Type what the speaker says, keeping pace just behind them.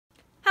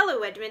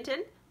Hello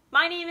Edmonton!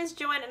 My name is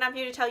Joanne and I'm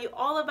here to tell you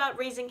all about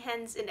raising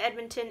hens in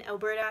Edmonton,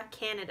 Alberta,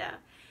 Canada.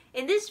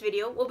 In this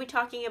video, we'll be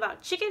talking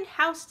about chicken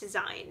house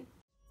design.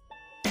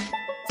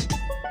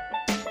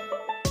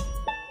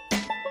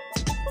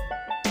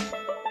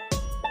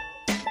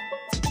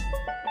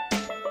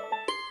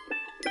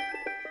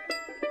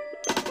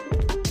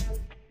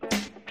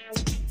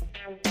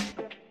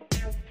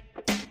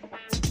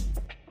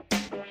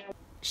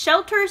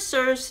 Shelter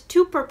serves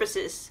two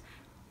purposes: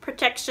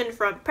 protection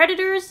from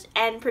predators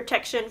and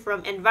protection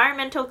from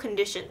environmental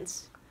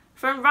conditions.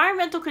 For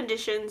environmental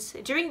conditions,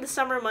 during the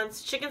summer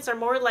months, chickens are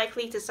more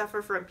likely to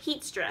suffer from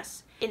heat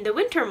stress. In the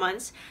winter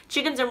months,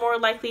 chickens are more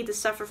likely to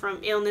suffer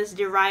from illness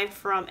derived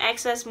from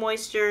excess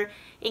moisture,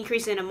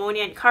 increase in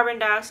ammonia and carbon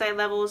dioxide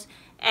levels,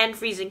 and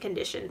freezing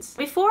conditions.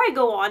 Before I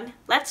go on,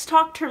 let's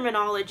talk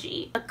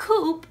terminology. A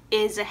coop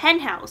is a hen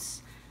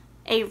house.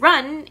 A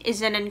run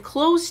is an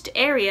enclosed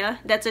area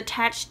that's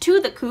attached to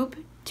the coop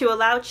to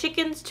allow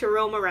chickens to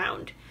roam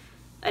around.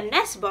 A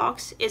nest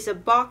box is a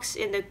box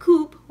in the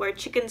coop where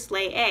chickens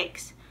lay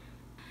eggs.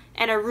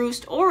 And a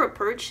roost or a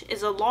perch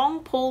is a long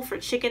pole for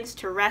chickens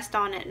to rest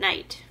on at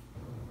night.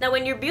 Now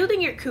when you're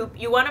building your coop,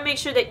 you want to make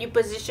sure that you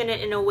position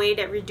it in a way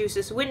that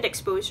reduces wind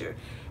exposure.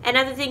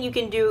 Another thing you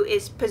can do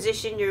is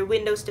position your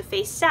windows to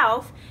face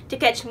south to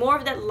catch more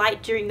of that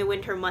light during the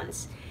winter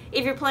months.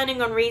 If you're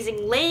planning on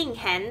raising laying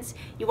hens,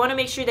 you want to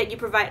make sure that you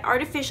provide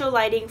artificial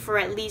lighting for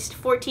at least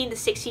 14 to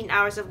 16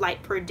 hours of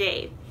light per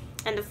day.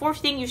 And the fourth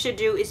thing you should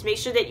do is make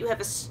sure that you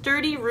have a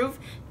sturdy roof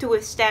to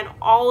withstand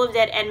all of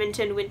that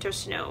Edmonton winter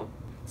snow.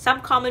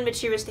 Some common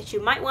materials that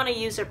you might want to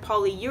use are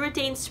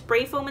polyurethane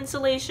spray foam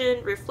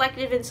insulation,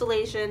 reflective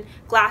insulation,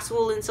 glass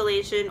wool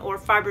insulation, or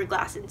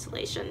fiberglass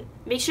insulation.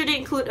 Make sure to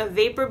include a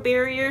vapor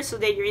barrier so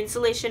that your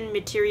insulation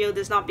material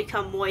does not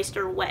become moist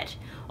or wet.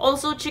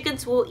 Also,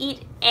 chickens will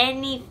eat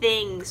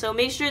anything, so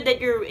make sure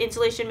that your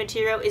insulation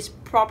material is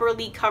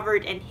properly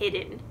covered and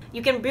hidden.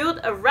 You can build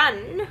a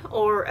run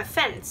or a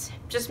fence.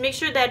 Just make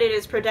sure that it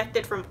is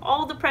protected from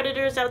all the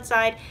predators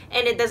outside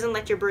and it doesn't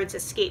let your birds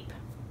escape.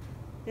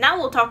 Now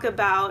we'll talk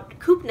about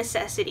coop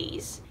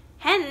necessities.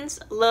 Hens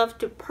love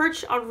to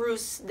perch on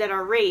roosts that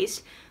are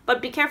raised,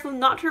 but be careful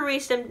not to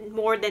raise them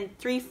more than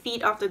 3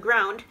 feet off the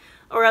ground,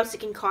 or else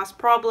it can cause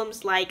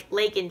problems like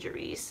leg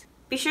injuries.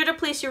 Be sure to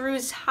place your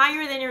roosts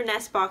higher than your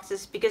nest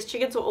boxes because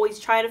chickens will always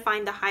try to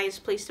find the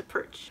highest place to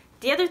perch.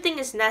 The other thing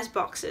is nest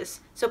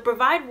boxes, so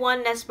provide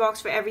one nest box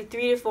for every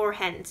 3 to 4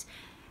 hens.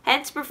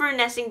 Hens prefer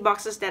nesting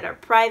boxes that are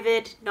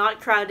private,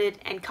 not crowded,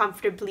 and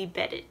comfortably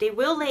bedded. They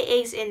will lay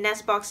eggs in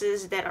nest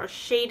boxes that are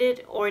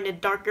shaded or in the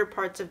darker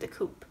parts of the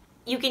coop.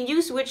 You can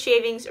use wood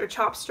shavings or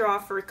chopped straw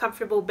for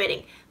comfortable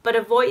bedding, but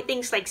avoid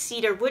things like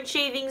cedar wood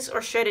shavings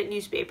or shredded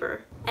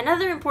newspaper.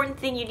 Another important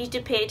thing you need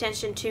to pay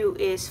attention to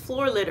is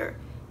floor litter.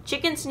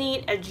 Chickens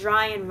need a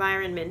dry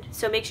environment,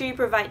 so make sure you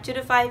provide 2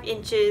 to 5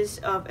 inches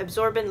of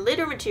absorbent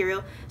litter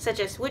material such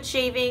as wood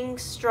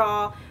shavings,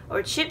 straw,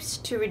 or chips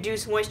to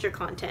reduce moisture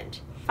content.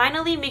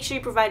 Finally, make sure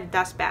you provide a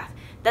dust bath.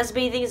 Dust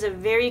bathing is a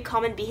very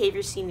common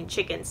behavior seen in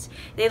chickens.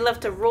 They love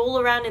to roll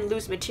around in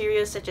loose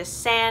materials such as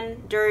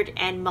sand, dirt,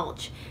 and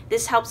mulch.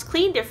 This helps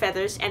clean their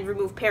feathers and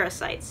remove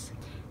parasites.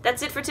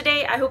 That's it for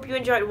today. I hope you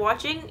enjoyed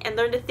watching and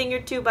learned a thing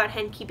or two about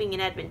hen keeping in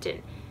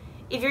Edmonton.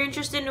 If you're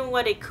interested in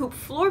what a coop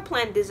floor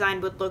plan design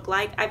would look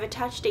like, I've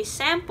attached a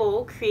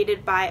sample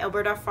created by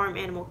Alberta Farm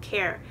Animal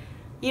Care.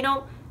 You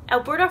know,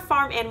 Alberta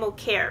Farm Animal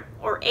Care,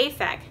 or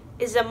afac,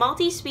 is a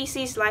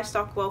multi-species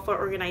livestock welfare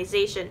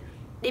organization.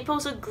 They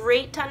post a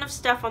great ton of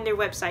stuff on their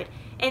website,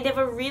 and they have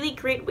a really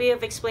great way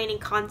of explaining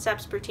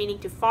concepts pertaining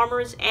to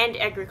farmers and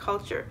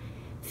agriculture.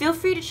 Feel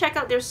free to check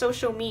out their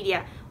social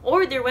media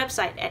or their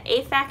website at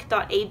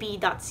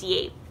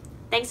afac.ab.ca.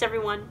 Thanks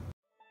everyone!